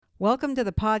Welcome to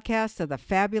the podcast of the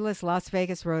fabulous Las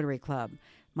Vegas Rotary Club.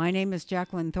 My name is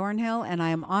Jacqueline Thornhill, and I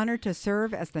am honored to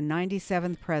serve as the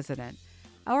 97th president.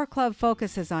 Our club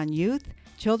focuses on youth,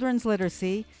 children's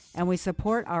literacy, and we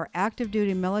support our active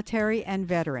duty military and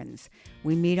veterans.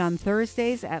 We meet on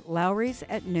Thursdays at Lowry's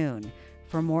at noon.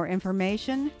 For more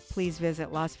information, please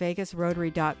visit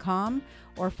lasvegasrotary.com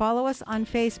or follow us on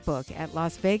Facebook at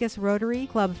Las Vegas Rotary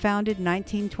Club, founded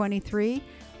 1923,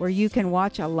 where you can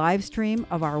watch a live stream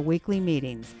of our weekly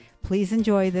meetings. Please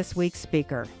enjoy this week's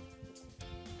speaker.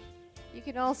 You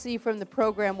can all see from the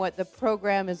program what the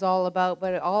program is all about,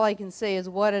 but all I can say is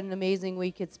what an amazing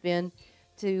week it's been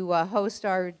to host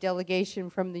our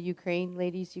delegation from the Ukraine.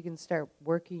 Ladies, you can start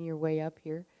working your way up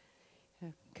here.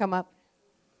 Come up.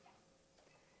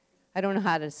 I don't know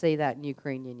how to say that in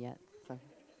Ukrainian yet. So.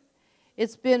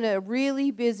 It's been a really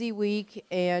busy week,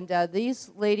 and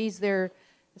these ladies, their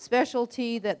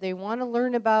specialty that they want to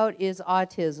learn about is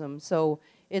autism. So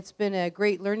it's been a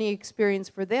great learning experience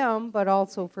for them, but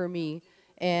also for me.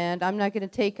 And I'm not going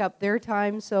to take up their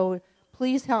time, so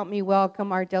please help me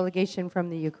welcome our delegation from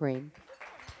the Ukraine.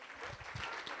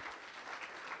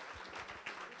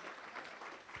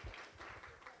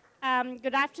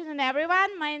 Good afternoon,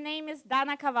 everyone. My name is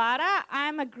Dana Kavara.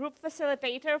 I'm a group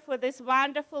facilitator for these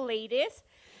wonderful ladies.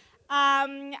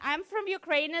 I'm from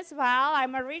Ukraine as well.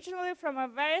 I'm originally from a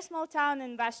very small town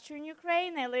in western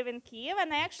Ukraine. I live in Kyiv,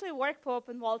 and I actually work for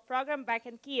Open World program back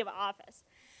in Kyiv office.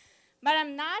 But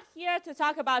I'm not here to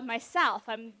talk about myself.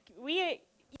 You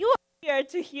are here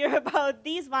to hear about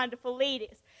these wonderful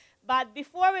ladies. But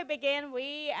before we begin,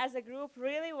 we as a group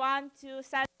really want to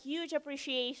send huge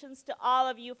appreciations to all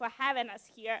of you for having us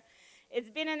here.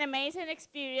 It's been an amazing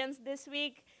experience this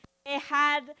week.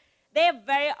 They're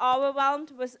very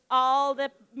overwhelmed with all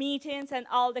the meetings and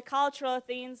all the cultural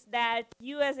things that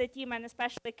you as a team, and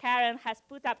especially Karen, has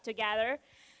put up together.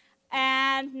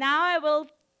 And now I will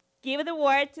give the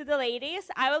word to the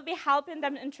ladies. I will be helping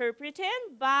them interpreting,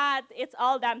 but it's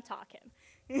all them talking.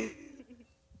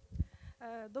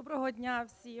 Доброго дня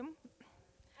всім.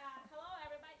 Hello,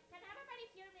 everybody. Can everybody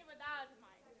hear me without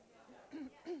mic?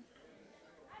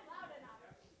 I'm loud enough.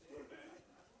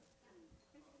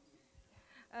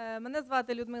 Мене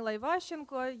звати Людмила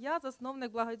Іващенко. Я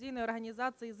засновник благодійної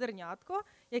організації «Зернятко»,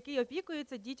 який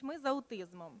опікується дітьми з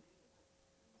аутизмом.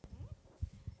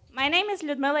 My name is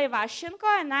Людмила Ivashchenko,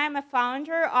 and I am a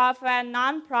founder of a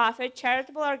non-profit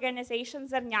charitable organization,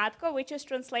 Zernятко, which is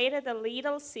translated a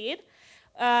little seed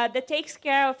that takes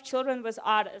care of children with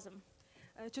autism.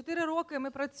 4 роки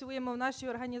ми працюємо в нашій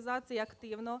організації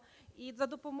активно, і з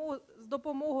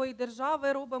допомогою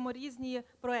держави робимо різні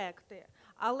проекти.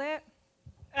 Але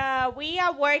we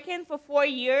are working for 4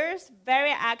 years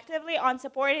very actively on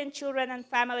supporting children and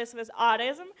families with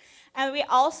autism, and we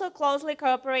also closely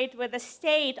cooperate with the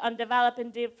state on developing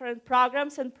different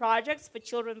programs and projects for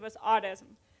children with autism.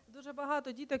 Дуже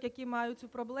багато діток, які мають цю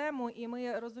проблему, і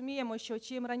ми розуміємо, що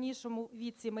чим ранішому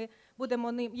віці ми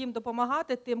будемо їм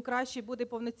допомагати, тим краще буде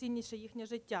повноцінніше їхнє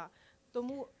життя.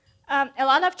 Тому a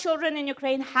lot of children in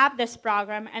Ukraine have this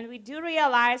program, and we do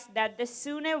realize that the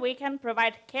sooner we can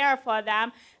provide care for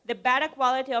them, the better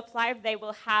quality of life they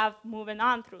will have moving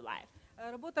on through life.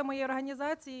 Робота моєї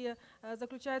організації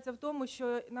заключається в тому,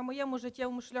 що на моєму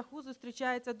життєвому шляху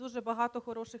зустрічається дуже багато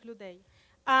хороших людей.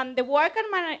 The work on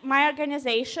my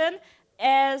organization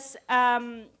is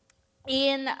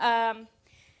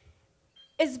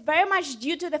very much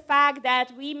due to the fact that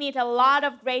we meet a lot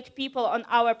of great people on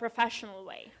our professional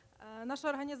way. Наша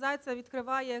організація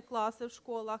відкриває класи в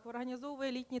школах,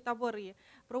 організовує літні табори,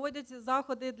 проводять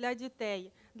заходи для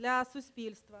дітей, для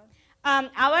суспільства.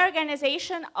 Our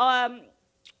organization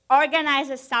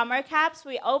organizes summer camps.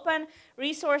 We open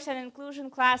resource and inclusion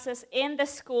classes in the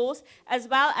schools, as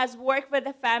well as work with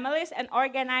the families and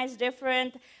organize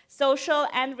different social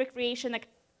and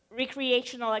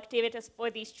recreational activities for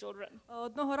these children.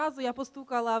 Одного разу я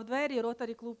постукала в двері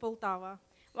Rotary Club Полтава.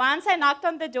 Once I knocked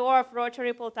on the door of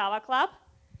Rotary Poltava Club.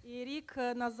 І рік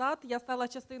назад я стала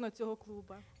частиною цього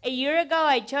клубу. A year ago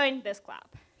I joined this club.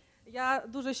 Я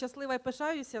дуже щаслива і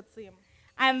пишаюся цим.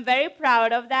 I'm very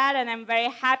proud of that, and I'm very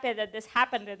happy that this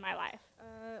happened in my life.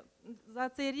 За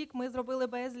цей рік ми зробили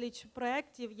безліч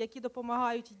проєктів, які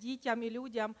допомагають дітям і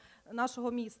людям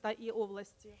нашого міста і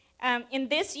області. In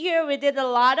this year we did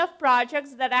a lot of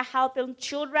projects that are helping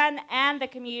children and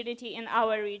the community in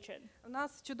our region. У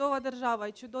нас чудова держава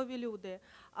і чудові люди.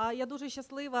 А я дуже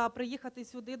щаслива приїхати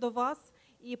сюди до вас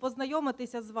і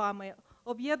познайомитися з вами,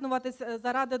 об'єднуватися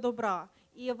заради добра.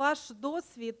 І ваш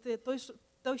досвід,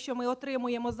 той, що ми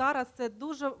отримуємо зараз, це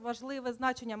дуже важливе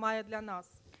значення має для нас.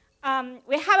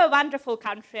 We have a wonderful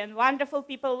country and wonderful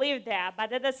people live there,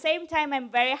 but at the same time, I'm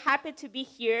very happy to be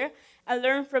here and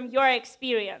learn from your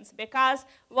experience because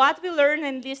what we learn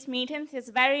in these meetings is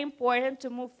very important to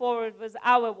move forward with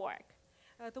our work.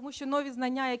 Тому що нові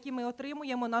знання, які ми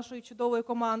отримуємо нашою чудовою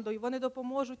командою, вони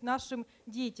допоможуть нашим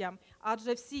дітям,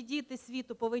 адже всі діти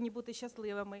світу повинні бути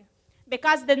щасливими.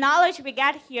 Because the knowledge we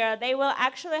get here, they will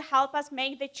actually help us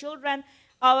make the children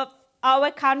of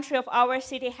our country, of our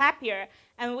city happier.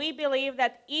 And we believe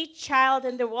that each child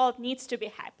in the world needs to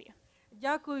be happy.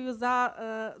 Дякую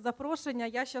за запрошення.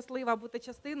 Я щаслива бути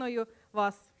частиною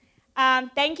вас.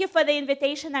 Thank you for the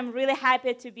invitation. I'm really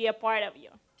happy to be a part of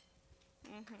you.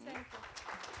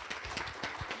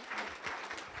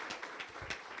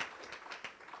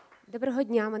 Доброго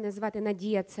дня, мене звати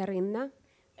Надія Царинна.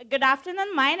 Good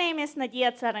afternoon. My name is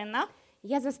Nadia Tsarina.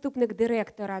 Я заступник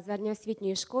директора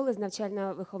загальноосвітньої школи з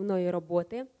навчально-виховної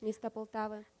роботи міста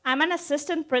Полтави. I'm an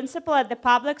assistant principal at the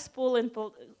public school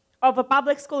of a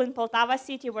public school in Poltava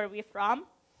city, where we're from.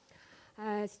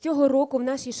 З цього року в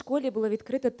нашій школі було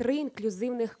відкрито 3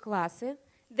 інклюзивних класи,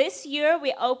 This year,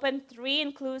 we opened 3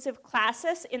 inclusive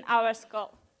classes in our school.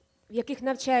 в яких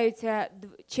навчаються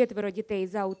 4 дітей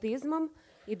з аутизмом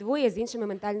і 2 з іншими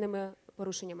ментальними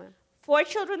порушеннями. 4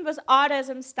 children with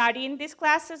autism study in these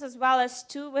classes, as well as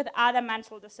 2 with other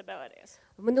mental disabilities.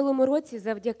 В минулому році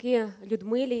завдяки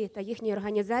Людмилі та їхній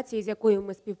організації, з якою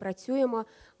ми співпрацюємо,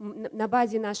 на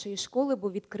базі нашої школи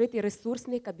був відкритий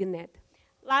ресурсний кабінет.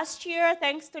 Last year,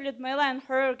 thanks to Ludmila and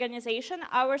her organization,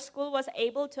 our school was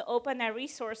able to open a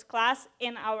resource class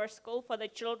in our school for the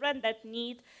children that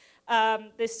need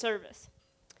this service.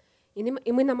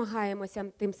 І ми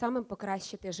намагаємося тим самим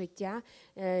покращити життя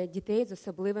дітей з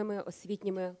особливими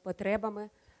освітніми потребами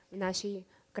в нашій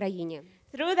країні.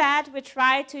 Through that, we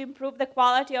try to improve the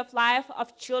quality of life of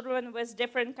children with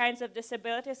different kinds of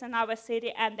disabilities in our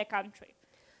city and the country.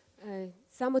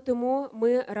 Саме тому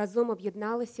ми разом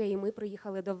об'єдналися і ми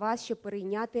приїхали до вас, щоб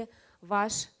перейняти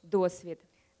ваш досвід.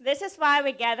 This is why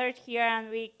we gathered here and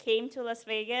we came to Las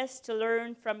Vegas to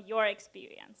learn from your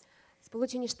experience.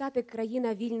 Сполучені Штати –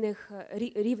 країна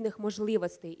рівних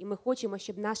можливостей, і ми хочемо,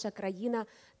 щоб наша країна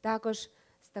також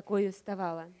з такою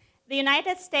ставала. The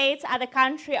United States are the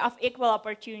country of equal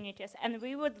opportunities, and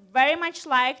we would very much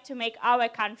like to make our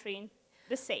country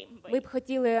the same way. Ми б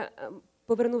хотіли,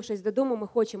 повернувшись додому, ми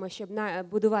хочемо, щоб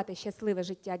будувати щасливе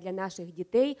життя для наших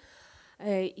дітей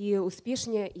і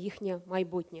успішне їхнє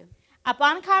майбутнє.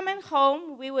 Upon coming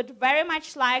home, we would very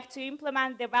much like to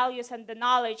implement the values and the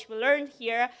knowledge we learned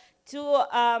here to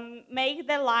make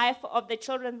the life of the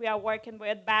children we are working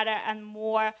with better and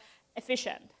more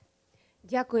efficient.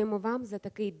 Дякуємо вам за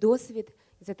такий досвід,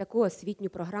 за таку освітню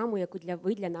програму, яку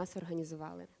ви для нас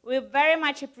організували. We very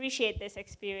much appreciate this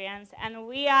experience, and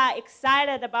we are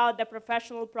excited about the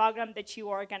professional program that you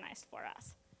organized for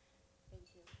us.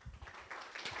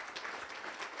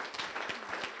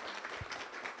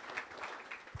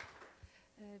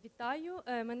 Вітаю,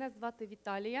 мене звати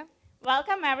Віталія.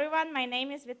 Welcome everyone, my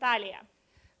name is Vitalia.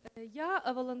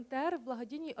 Я волонтер в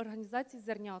благодійній організації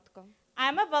 «Зернятко».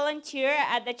 I'm a volunteer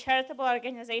at the charitable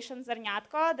organization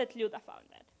Zernятко that Luda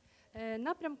founded.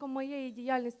 Напрямком моєї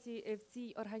діяльності в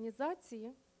цій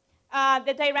організації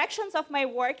The directions of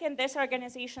my work in this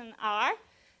organization are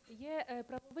є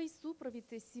правовий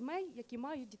супровід сімей, які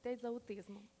мають дітей з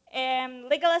аутизмом.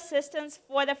 Legal assistance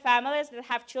for the families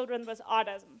that have children with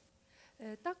autism.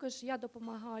 Також я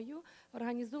допомагаю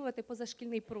організовувати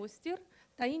позашкільний простір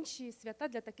та інші свята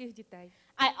для таких дітей.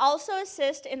 I also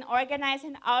assist in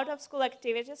organizing out-of-school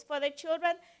activities for the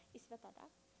children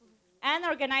and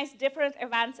organize different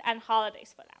events and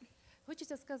holidays for them.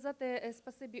 Хочеться сказати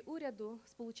спасибі уряду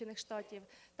Сполучених Штатів,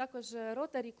 також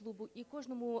Ротарі клубу і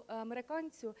кожному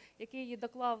американцю, який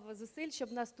доклав зусиль,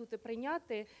 щоб нас тут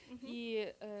прийняти і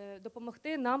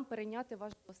допомогти нам перейняти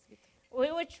ваш досвід.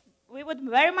 We would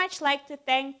very much like to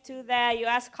thank to the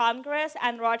U.S. Congress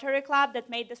and Rotary Club that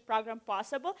made this program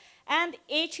possible, and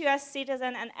each U.S.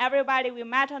 citizen and everybody we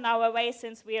met on our way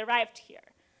since we arrived here.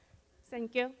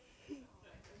 Thank you.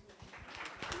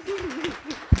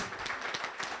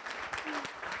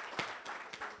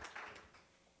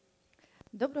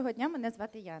 Доброго дня, мене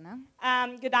звати Яна.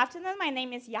 Good afternoon, my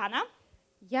name is Yana.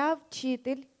 Я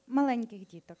вчитель маленьких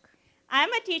діток. I'm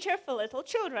a teacher for little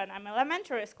children. I'm an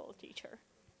elementary school teacher.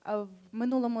 В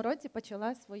минулому році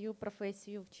почала свою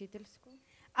професію вчительську.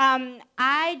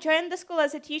 I joined the school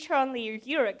as a teacher only a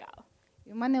year ago.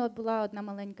 І в мене була одна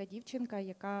маленька дівчинка,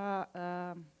 яка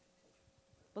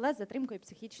була з затримкою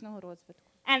психічного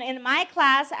розвитку. And in my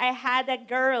class, I had a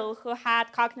girl who had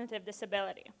cognitive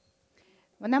disability.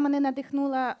 Вона мене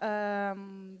надихнула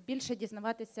більше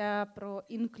дізнаватися про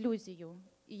інклюзію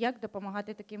і як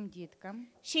допомагати таким діткам.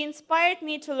 She inspired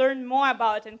me to learn more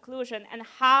about inclusion and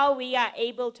how we are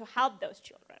able to help those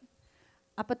children.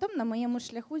 А потім на моєму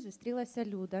шляху зустрілася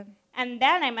Люда And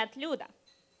then I met Luda.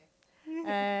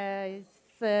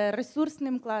 З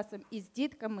ресурсним класом і з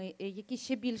дітками, які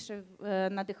ще більше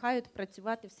надихають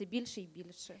працювати все більше і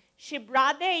більше. She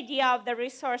brought the idea of the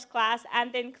resource class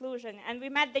and the inclusion, and we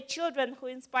met the children who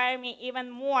inspire me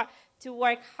even more to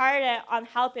work harder on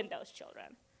helping those children.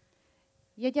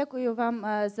 Я дякую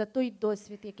вам за той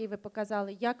досвід, який ви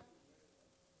показали,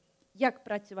 як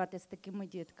працювати з такими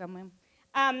дітками.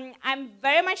 I'm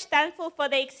very much thankful for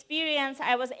the experience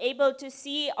I was able to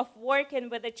see of working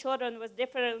with the children with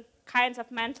different kinds of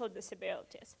mental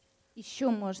disabilities. І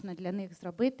що можна для них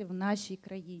зробити в нашій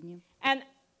країні. And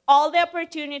all the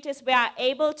opportunities we are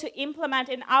able to implement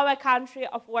in our country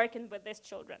of working with these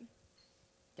children.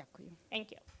 Дякую.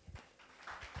 Thank you.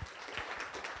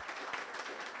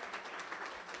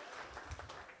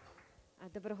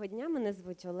 Доброго дня, мене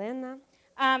звуть Олена.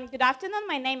 Good afternoon,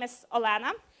 my name is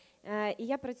Olena. І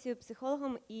я працюю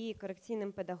психологом і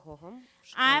корекційним педагогом.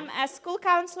 I'm a school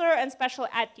counselor and special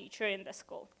ed teacher in the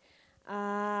school.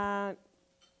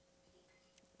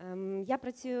 Я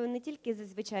працюю не тільки зі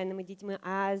звичайними дітьми,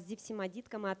 а зі всіма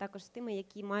дітками, а також з тими,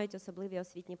 які мають особливі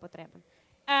освітні потреби.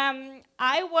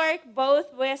 I work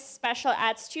both with special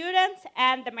ed students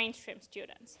and the mainstream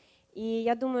students. І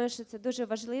я думаю, що це дуже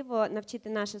важливо навчити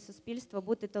наше суспільство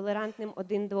бути толерантним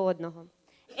один до одного.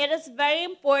 It is very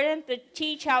important to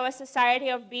teach our society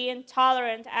of being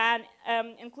tolerant and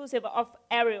inclusive of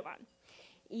everyone.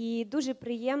 І дуже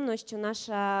приємно, що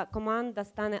наша команда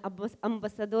стане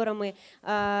амбасадорами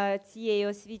цієї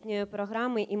освітньої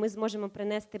програми, і ми зможемо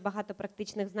принести багато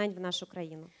практичних знань в нашу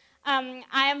країну.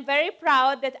 I am very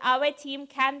proud that our team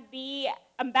can be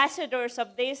ambassadors of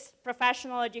this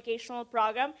professional educational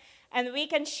program, and we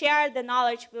can share the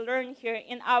knowledge we learn here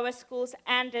in our schools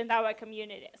and in our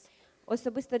communities.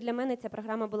 Особисто для мене ця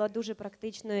програма була дуже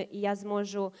практичною, і я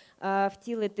зможу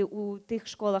втілити у тих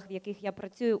школах, в яких я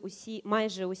працюю,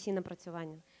 майже усі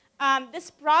напрацювання.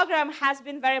 This program has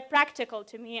been very practical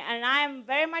to me, and I am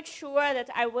very much sure that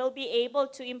I will be able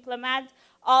to implement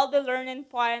all the learning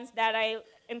points that I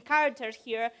encountered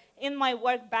here in my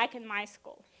work back in my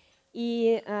school.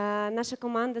 І наша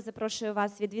команда запрошує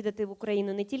вас відвідати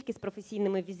Україну не тільки з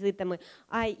професійними візитами,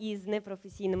 а й з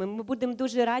непрофесійними. Ми будемо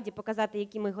дуже раді показати,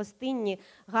 які ми гостинні,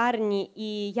 гарні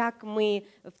і як ми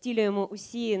втілюємо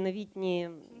усі новітні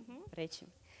речі.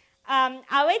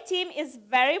 Our team is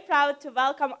very proud to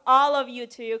welcome all of you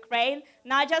to Ukraine,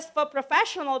 not just for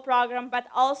professional program, but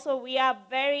also we are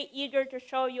very eager to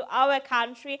show you our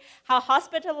country, how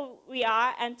hospitable we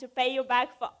are, and to pay you back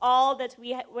for all that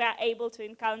we are able to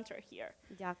encounter here.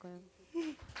 Дякую.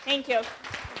 Thank you.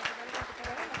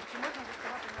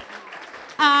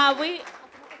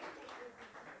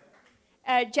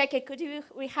 Jackie, could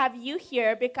we have you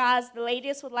here because the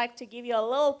ladies would like to give you a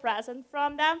little present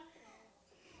from them.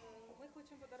 Ми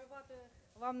хочемо подарувати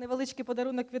вам невеличкий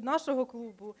подарунок від нашого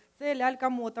клубу. Це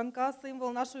лялька-мотанка,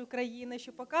 символ нашої країни,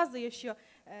 що показує, що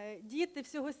діти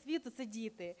всього світу – це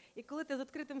діти. І коли ти з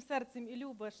відкритим серцем і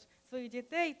любиш своїх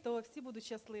дітей, то всі будуть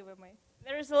щасливими.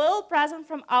 There is a little present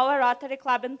from our Rotary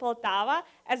Club in Poltava,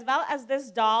 as well as this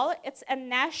doll. It's a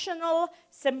national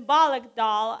symbolic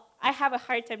doll. I have a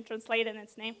hard time translating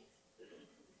its name.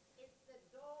 It's the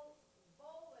doll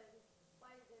woven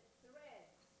by the thread.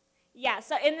 Yeah,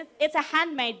 so it's a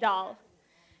handmade doll.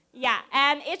 Yeah,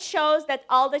 and it shows that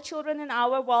all the children in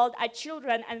our world are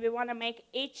children, and we want to make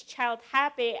each child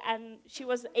happy, and she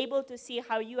was able to see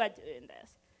how you are doing this.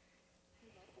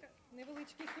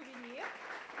 Невеличкий сувенір.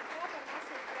 Прапор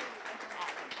нашої країни.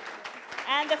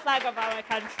 And the flag of our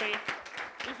country.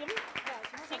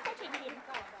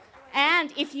 And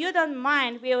if you don't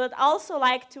mind, we would also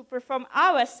like to perform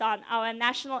our song, our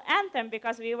national anthem,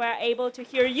 because we were able to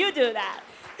hear you do that.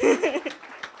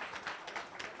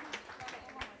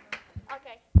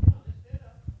 Okay.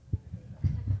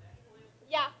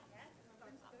 Yeah.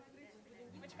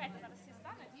 Почекайте, зараз всі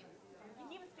стануть.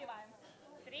 І гімн співаємо.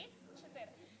 3, 4.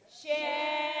 Ще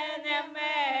не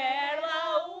вмерла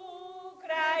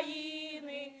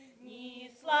України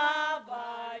ні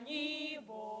слава, ні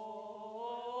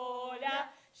воля.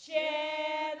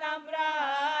 Ще нам,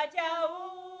 браття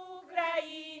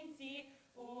українці,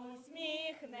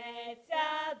 усміхнеться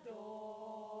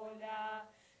доля.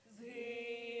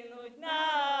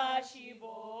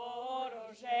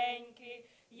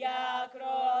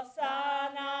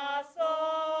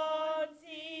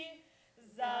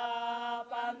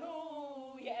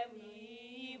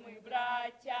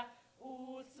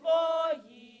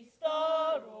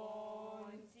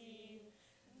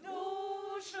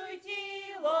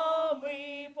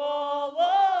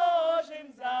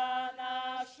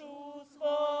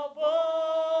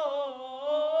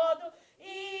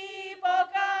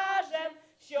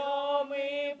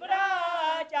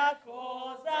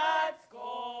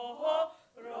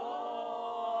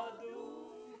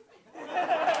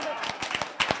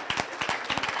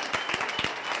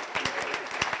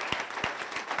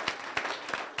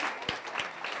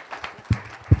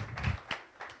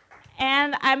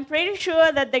 I'm pretty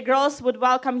sure that the girls would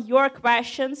welcome your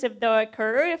questions if they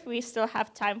occur, if we still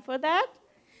have time for that.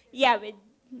 Yeah,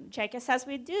 Jackie says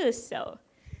we do, so.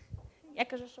 Я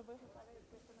кажу, що ви готові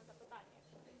відповісти на запитання.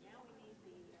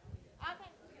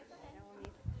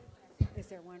 Is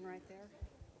there one right there?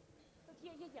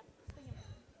 Є. Стоїмо.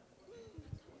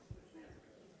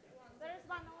 There is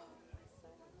one.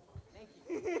 Thank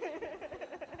you.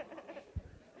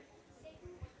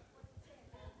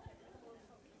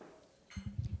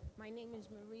 My name is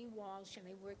Marie Walsh, and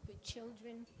I work with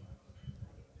children.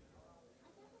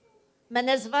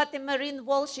 Мене звати Марін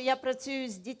Волш, і я працюю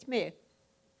з дітьми.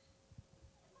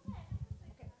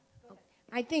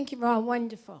 I think you're all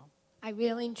wonderful. I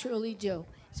really and truly do,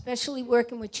 especially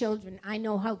working with children. I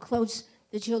know how close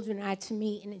the children are to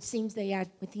me, and it seems they are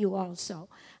with you also.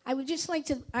 I would just like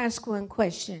to ask one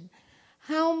question.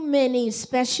 How many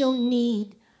special need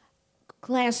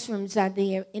classrooms are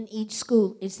there in each school?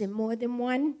 Is there more than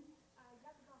one?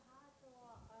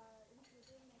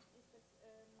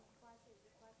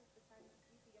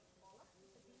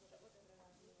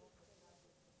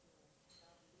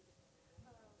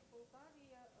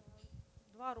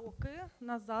 Два роки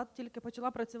назад тільки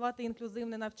почала працювати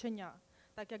інклюзивне навчання,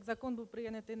 так як закон був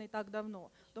прийнятий не так давно.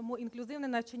 Тому інклюзивне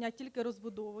навчання тільки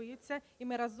розбудовується, і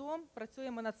ми разом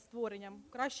працюємо над створенням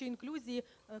кращої інклюзії,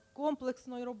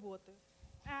 комплексної роботи.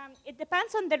 It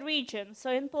depends on the region. So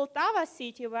in Poltava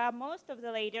city, where most of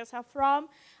the ladies are from,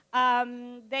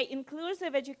 the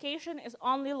inclusive education is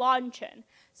only launching.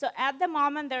 So at the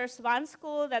moment, there's one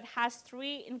school that has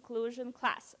 3 inclusion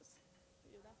classes.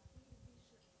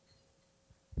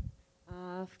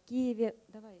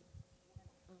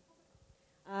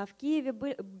 В Києві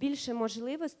більше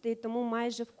можливостей, тому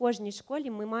майже в кожній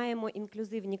школі ми маємо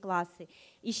інклюзивні класи.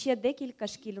 І ще декілька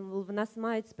шкіл в нас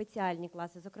мають спеціальні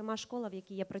класи. Зокрема, школа, в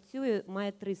якій я працюю,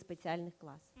 має 3 спеціальних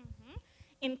класи.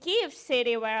 In Kyiv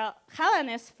city, where Helen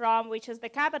is from, which is the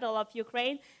capital of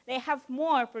Ukraine, they have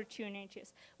more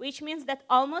opportunities, which means that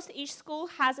almost each school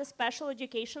has a special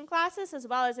education classes as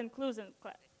well as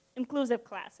inclusive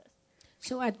classes.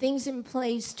 So are things in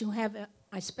place to have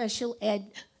a special ed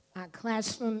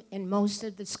classroom in most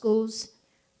of the schools?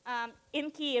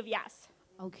 In Kyiv, yes.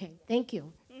 Okay, thank you.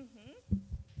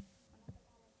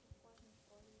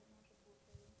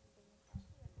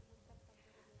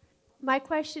 My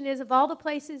question is, of all the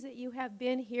places that you have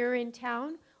been here in town,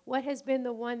 what has been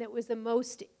the one that was the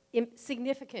most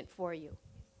significant for you?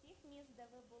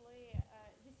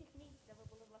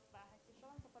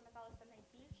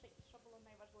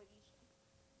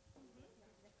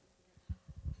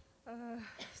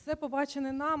 Все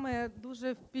побачене нами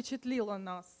дуже впечатлило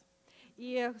нас.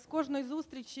 І з кожної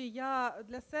зустрічі я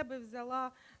для себе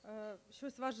взяла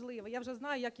щось важливе. Я вже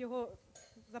знаю, як його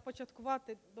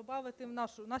започаткувати, додати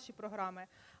в наші програми.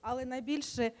 Але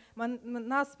найбільше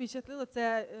нас впечатлило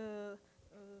це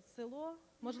село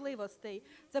можливостей.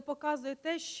 Це показує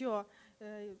те, що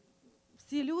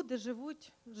всі люди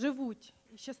живуть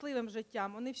щасливим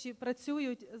життям. Вони всі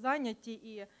працюють, зайняті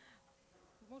і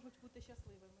можуть бути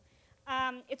щасливими.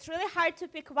 It's really hard to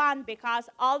pick one because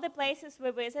all the places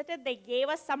we visited, they gave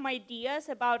us some ideas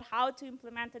about how to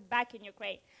implement it back in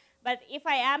Ukraine. But if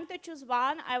I am to choose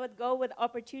one, I would go with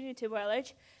Opportunity Village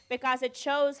because it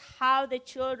shows how the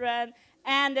children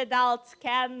and adults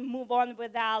can move on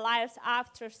with their lives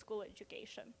after school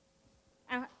education.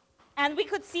 And we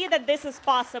could see that this is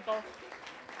possible.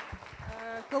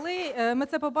 Коли ми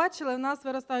це побачили, в нас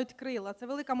виростають крила. Це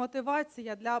велика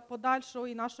мотивація для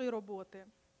подальшої нашої роботи.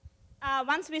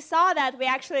 Once we saw that, we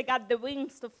actually got the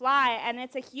wings to fly, and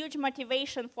it's a huge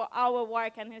motivation for our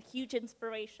work and a huge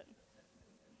inspiration.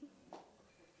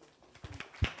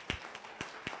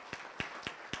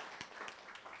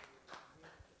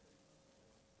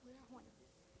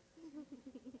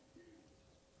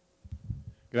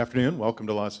 Good afternoon. Welcome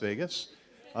to Las Vegas.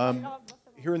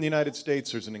 Here in the United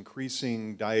States, there's an increasing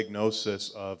diagnosis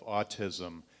of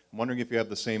autism. I'm wondering if you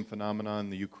have the same phenomenon in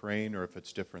the Ukraine or if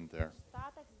it's different there.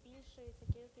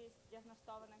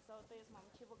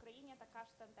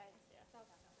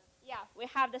 Yeah, we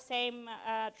have the same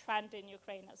trend in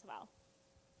Ukraine as well.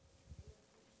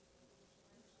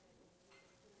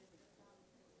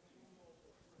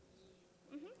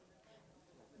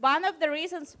 One of the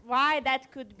reasons why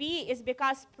that could be is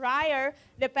because prior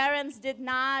the parents did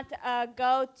not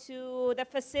go to the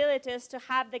facilities to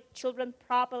have the children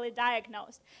properly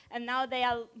diagnosed. And now they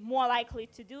are more likely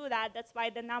to do that. That's why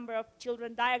the number of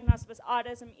children diagnosed with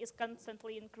autism is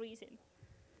constantly increasing.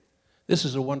 This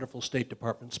is a wonderful State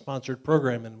Department-sponsored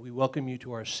program, and we welcome you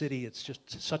to our city. It's just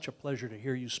such a pleasure to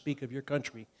hear you speak of your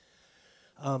country.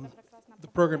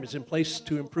 The program is in place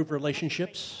to improve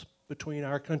relationships between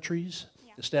our countries,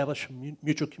 establish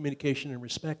mutual communication and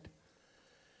respect.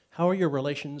 How are your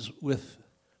relations with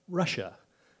Russia?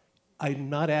 I'm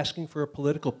not asking for a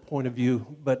political point of view,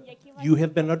 but you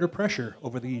have been under pressure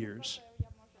over the years.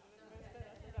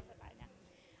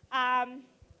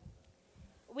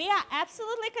 We are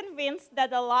absolutely convinced that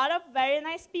a lot of very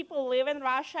nice people live in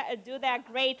Russia and do their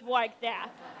great work there.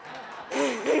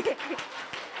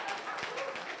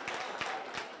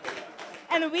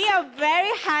 And we are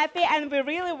very happy, and we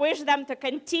really wish them to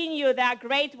continue their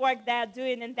great work they are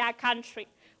doing in their country.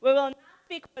 We will not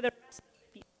speak for the rest of the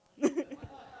people.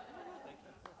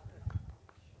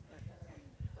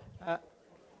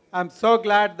 I'm so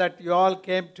glad that you all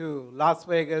came to Las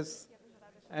Vegas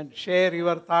and share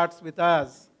your thoughts with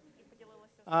us.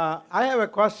 I have a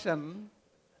question.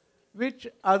 Which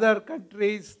other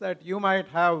countries that you might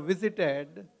have visited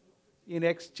in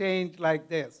exchange like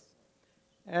this?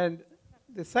 And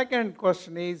the second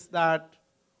question is that,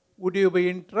 would you be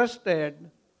interested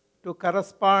to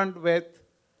correspond with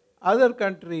other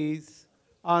countries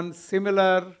on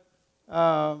similar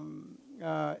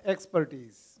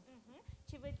expertise?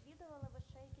 Чи відвідували ви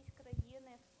ще якісь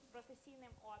країни з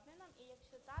професійним обміном? І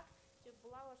якщо так, чи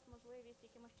була у вас можливість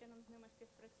якимось чином з ними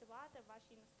співпрацювати в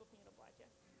вашій наступній роботі?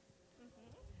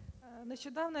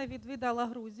 Нещодавно я відвідала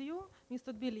Грузію,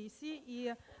 місто Тбілісі,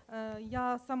 і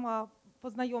я сама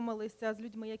познайомилася з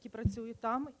людьми, які працюють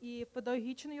там, і в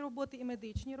педагогічній роботі, і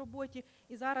медичній роботі.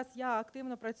 І зараз я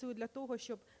активно працюю для того,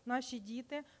 щоб наші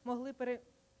діти могли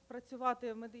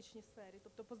працювати в медичній сфері,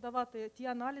 тобто поздавати ті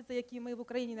аналізи, які ми в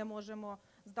Україні не можемо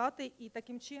здати, і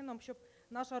таким чином, щоб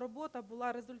наша робота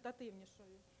була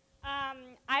результативнішою.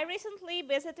 I recently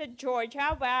visited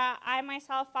Georgia, where I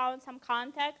myself found some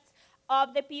contacts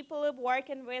of the people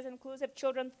working with inclusive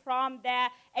children from the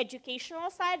educational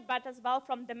side, but as well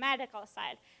from the medical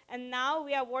side. And now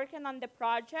we are working on the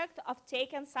project of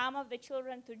taking some of the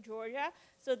children to Georgia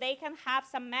so they can have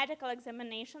some medical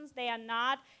examinations they are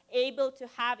not able to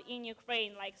have in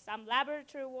Ukraine, like some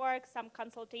laboratory work, some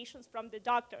consultations from the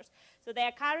doctors. So they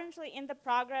are currently in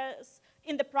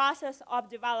the process of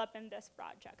developing this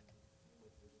project.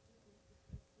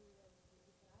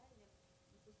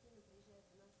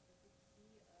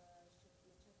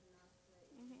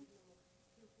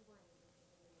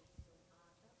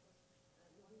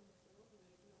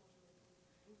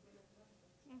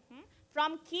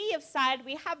 From Kyiv side,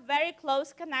 we have very close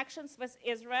connections with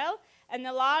Israel, and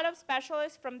a lot of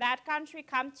specialists from that country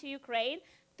come to Ukraine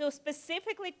to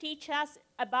specifically teach us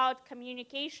about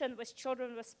communication with children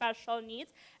with special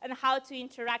needs and how to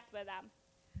interact with them.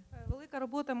 Велика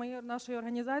робота нашої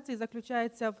організації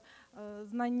заключається в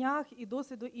знаннях і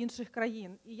досвіду інших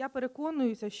країн. І я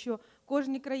переконуюся, що в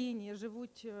кожній країні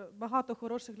живуть багато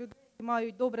хороших людей,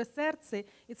 мають добре серце,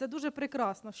 і це дуже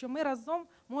прекрасно, що ми разом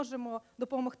можемо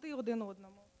допомогти один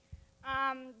одному.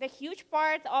 The huge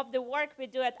part of the work we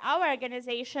do at our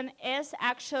organization is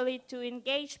actually to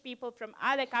engage people from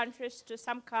other countries to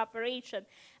some cooperation.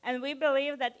 And we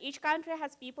believe that each country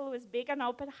has people with big and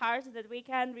open hearts that we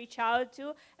can reach out to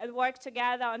and work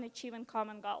together on achieving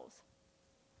common goals.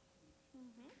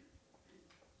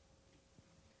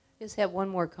 Just have one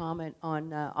more comment on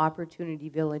Opportunity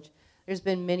Village. There's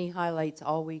been many highlights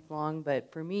all week long,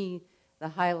 but for me, the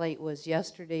highlight was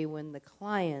yesterday when the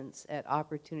clients at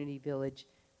Opportunity Village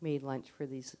made lunch for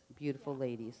these beautiful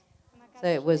ladies. So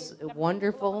it was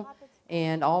wonderful,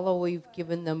 and although we've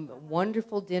given them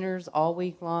wonderful dinners all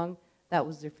week long, that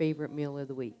was their favorite meal of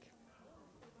the week.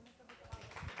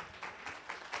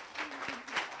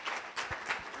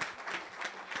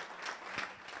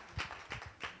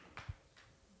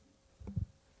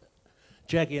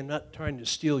 Jackie, I'm not trying to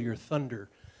steal your thunder,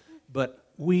 but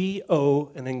we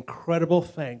owe an incredible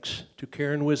thanks to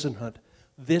Karen Wisenhunt.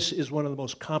 This is one of the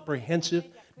most comprehensive,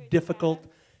 difficult,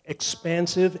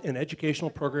 expansive, and educational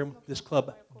program this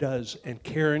club does, and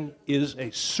Karen is a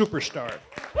superstar.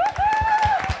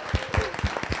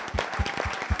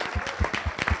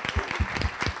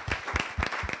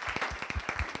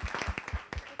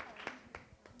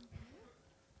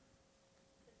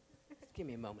 Give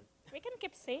me a moment. We can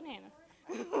keep singing.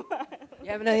 You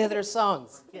have any other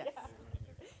songs? Yes.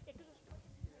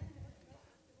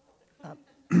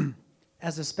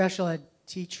 As a special ed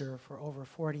teacher for over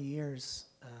 40 years,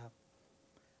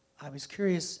 I was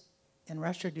curious, in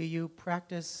Russia, do you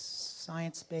practice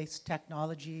science-based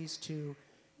technologies to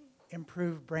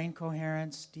improve brain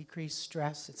coherence, decrease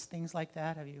stress? It's things like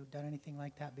that. Have you done anything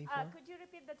like that before? Could you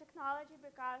repeat the technology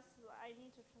because I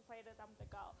need to translate it on the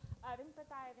go. Він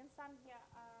питає, він сам є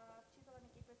вчителем,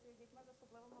 який працює з дітьми з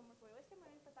особливими можливостями.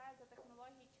 Він питає за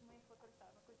технології, чи ми їх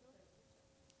використовуємо.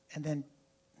 And then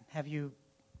have you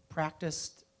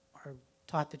practiced or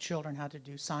taught the children how to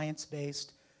do science-based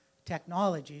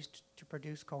technologies to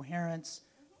produce coherence,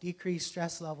 decrease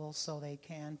stress levels so they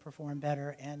can perform better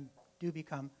and do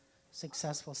become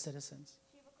successful citizens.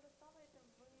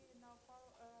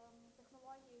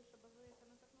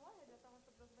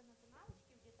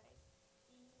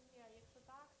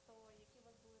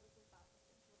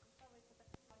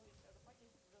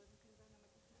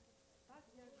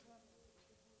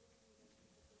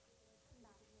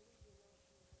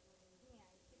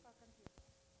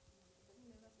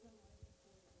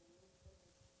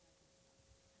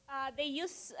 They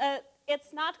use,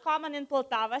 it's not common in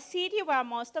Poltava city where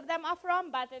most of them are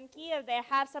from, but in Kiev they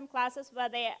have some classes where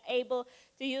they are able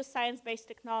to use science-based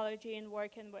technology in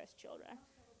working with children.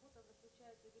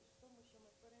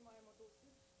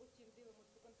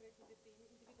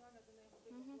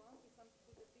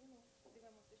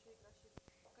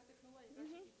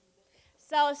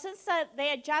 So since they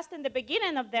are just in the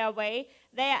beginning of their way,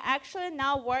 they are actually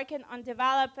now working on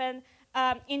developing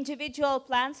individual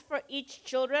plans for each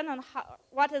children on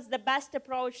what is the best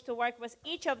approach to work with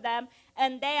each of them,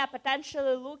 and they are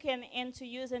potentially looking into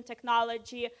using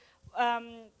technology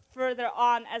further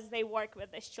on as they work with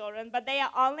these children. But they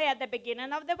are only at the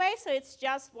beginning of the way, so it's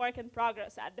just work in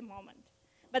progress at the moment.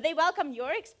 But they welcome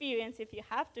your experience if you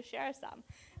have to share some.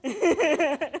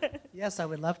 Yes, I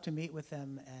would love to meet with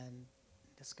them and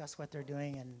discuss what they're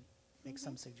doing and make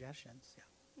some suggestions. Yeah.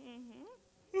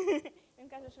 Він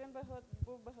каже, що він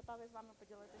був би готовий з вами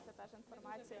поділитися теж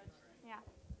інформацією. Yeah.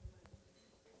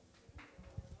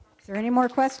 Is there any more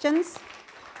questions?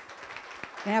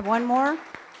 Can I have one more?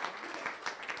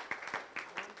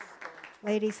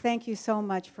 Ladies, thank you so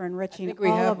much for enriching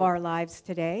all of our lives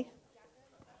today.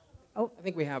 Oh, I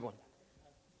think we have one.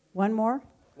 One more?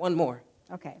 One more.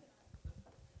 Okay.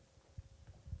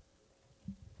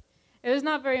 It was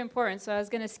not very important, so I was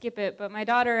going to skip it. But my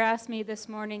daughter asked me this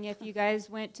morning if you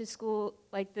guys went to school,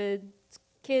 like the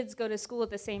kids go to school at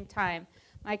the same time.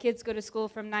 My kids go to school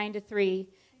from 9 to 3.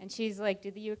 And she's like, do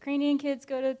the Ukrainian kids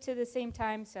go to the same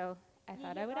time? So I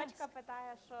thought I would ask. Дочка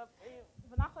питає, що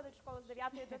вона ходить в школу з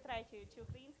 9 до 3, чи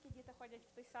українські діти ходять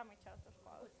в той самий час до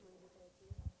школи.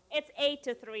 It's 8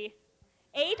 to 3.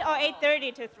 8 or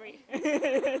 8:30 to 3.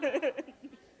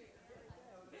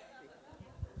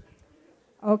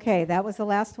 Okay, that was the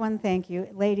last one. Thank you.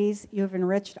 Ladies, you've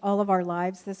enriched all of our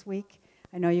lives this week.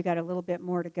 I know you got a little bit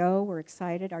more to go. We're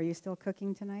excited. Are you still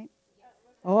cooking tonight?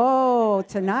 Oh,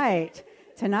 tonight.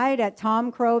 Tonight at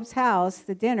Tom Krobe's house,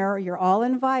 the dinner, you're all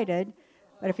invited.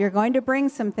 But if you're going to bring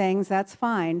some things, that's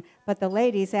fine. But the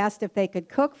ladies asked if they could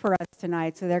cook for us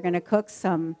tonight, so they're going to cook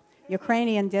some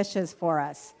Ukrainian dishes for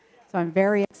us. So I'm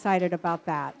very excited about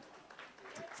that.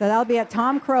 So that'll be at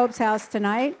Tom Krobe's house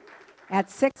tonight at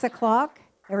 6 o'clock.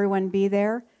 Everyone be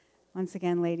there. Once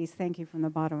again, ladies, thank you from the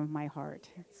bottom of my heart.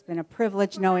 It's been a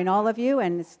privilege knowing all of you,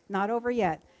 and it's not over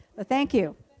yet. But thank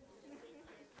you.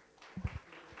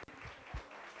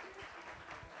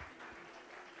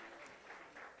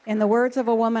 In the words of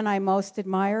a woman I most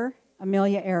admire,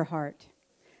 Amelia Earhart,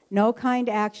 no kind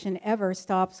action ever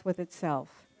stops with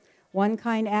itself. One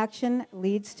kind action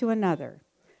leads to another.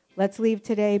 Let's leave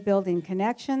today building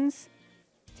connections,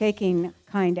 taking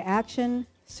kind action,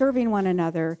 serving one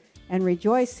another, and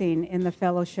rejoicing in the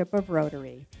fellowship of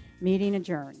Rotary. Meeting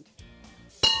adjourned.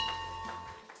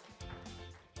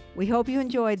 We hope you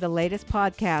enjoyed the latest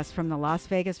podcast from the Las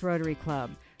Vegas Rotary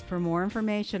Club. For more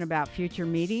information about future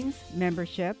meetings,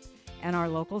 membership, and our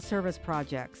local service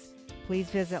projects, please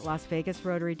visit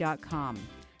lasvegasrotary.com.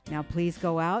 Now please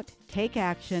go out, take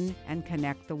action, and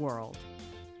connect the world.